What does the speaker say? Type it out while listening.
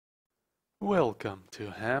Welcome to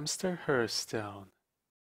Hamster Hearthstone.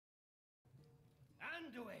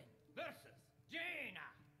 Anduin versus Jaina.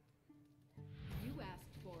 You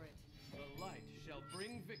asked for it. The light shall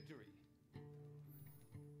bring victory.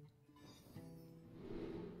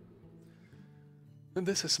 And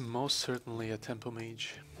this is most certainly a tempo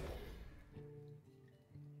mage.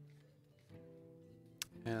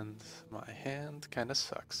 And my hand kinda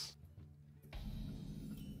sucks.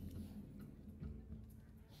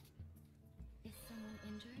 Is someone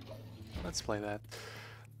injured? Let's play that.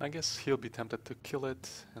 I guess he'll be tempted to kill it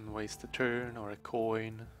and waste a turn or a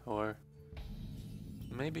coin, or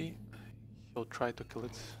maybe he'll try to kill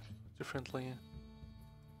it differently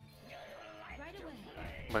Right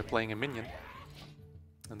away. by playing a minion.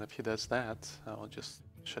 And if he does that, I'll just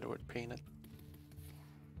Shadow Word Pain it.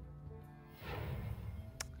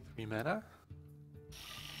 3 mana.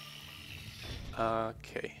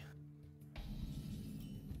 Okay.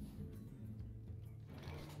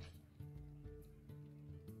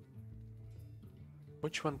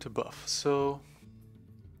 Which one to buff? So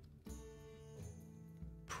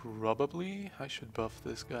probably I should buff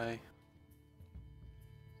this guy.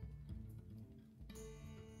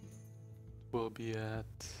 We'll be at...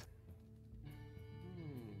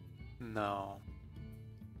 No.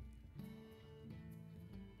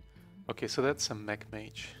 Okay, so that's a Mech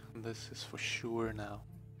Mage. This is for sure now.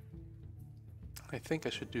 I think I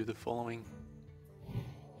should do the following.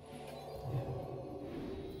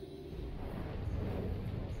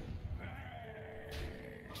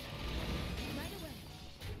 Right away.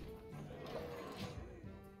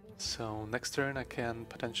 So next turn I can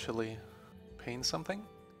potentially paint something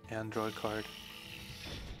and draw a card.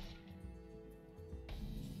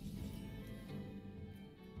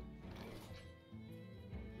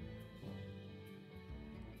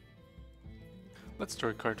 Let's draw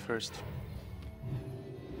a card first.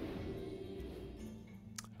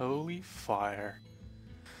 Holy fire.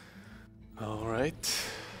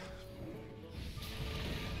 Alright.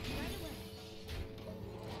 Right away.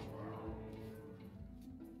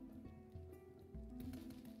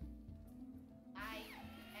 I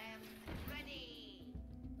am ready.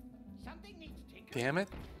 Something needs tinkering. Damn it.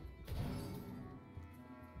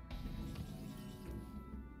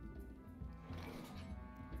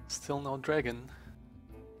 Still no dragon.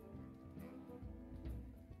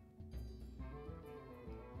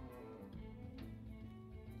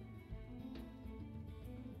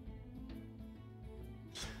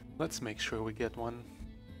 Let's make sure we get one.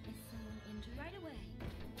 Is someone injured? Right away.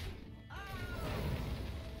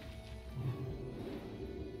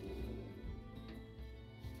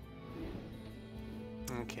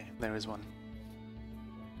 Okay, there is one.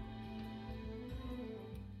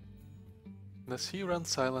 Does he run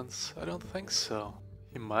silence? I don't think so.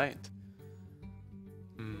 He might.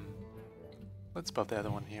 Let's buff the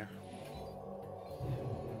other one here.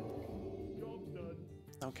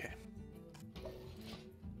 Okay.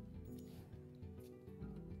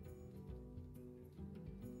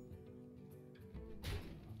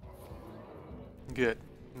 Good.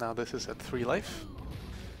 Now this is at 3 life.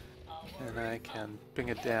 And I can bring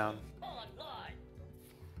it down. I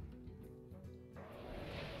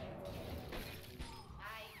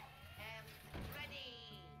am ready.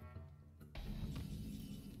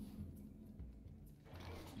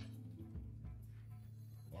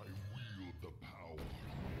 I wield the power.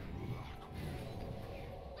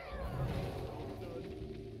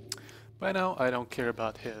 By now, I don't care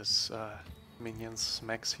about his minions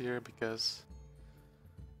max here, because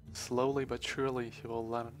slowly but surely he will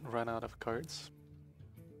run out of cards.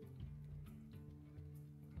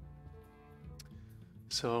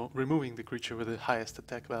 So removing the creature with the highest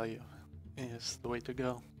attack value is the way to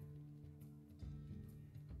go.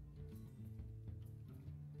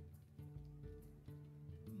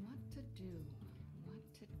 What to do?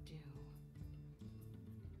 What to do?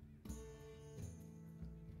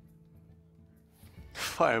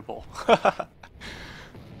 Fireball.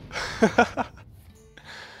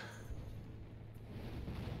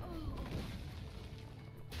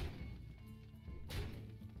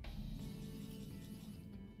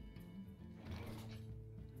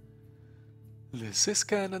 This is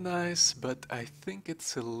kinda nice, but I think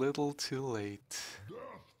it's a little too late. Death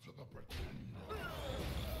to the pretender. My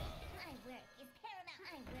work is paramount.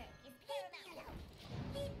 My work is paramount.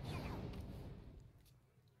 Keep yellow.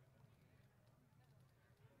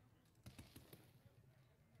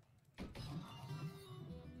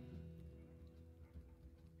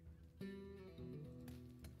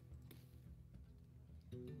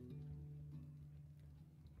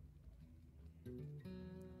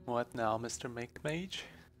 What now, Mr. Mage?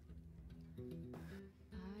 I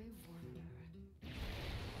wonder.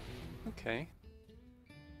 Okay.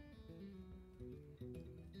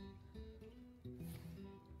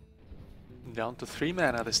 Down to 3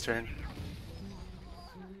 mana this turn.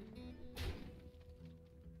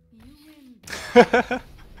 You win.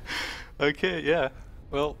 Okay, yeah.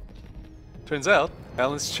 Well, turns out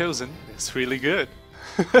Alan's chosen is really good.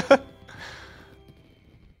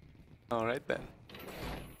 Alright then.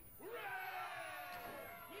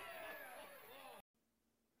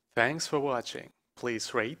 Thanks for watching.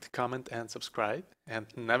 Please rate, comment and subscribe. And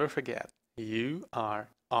never forget, you are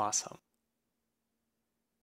awesome.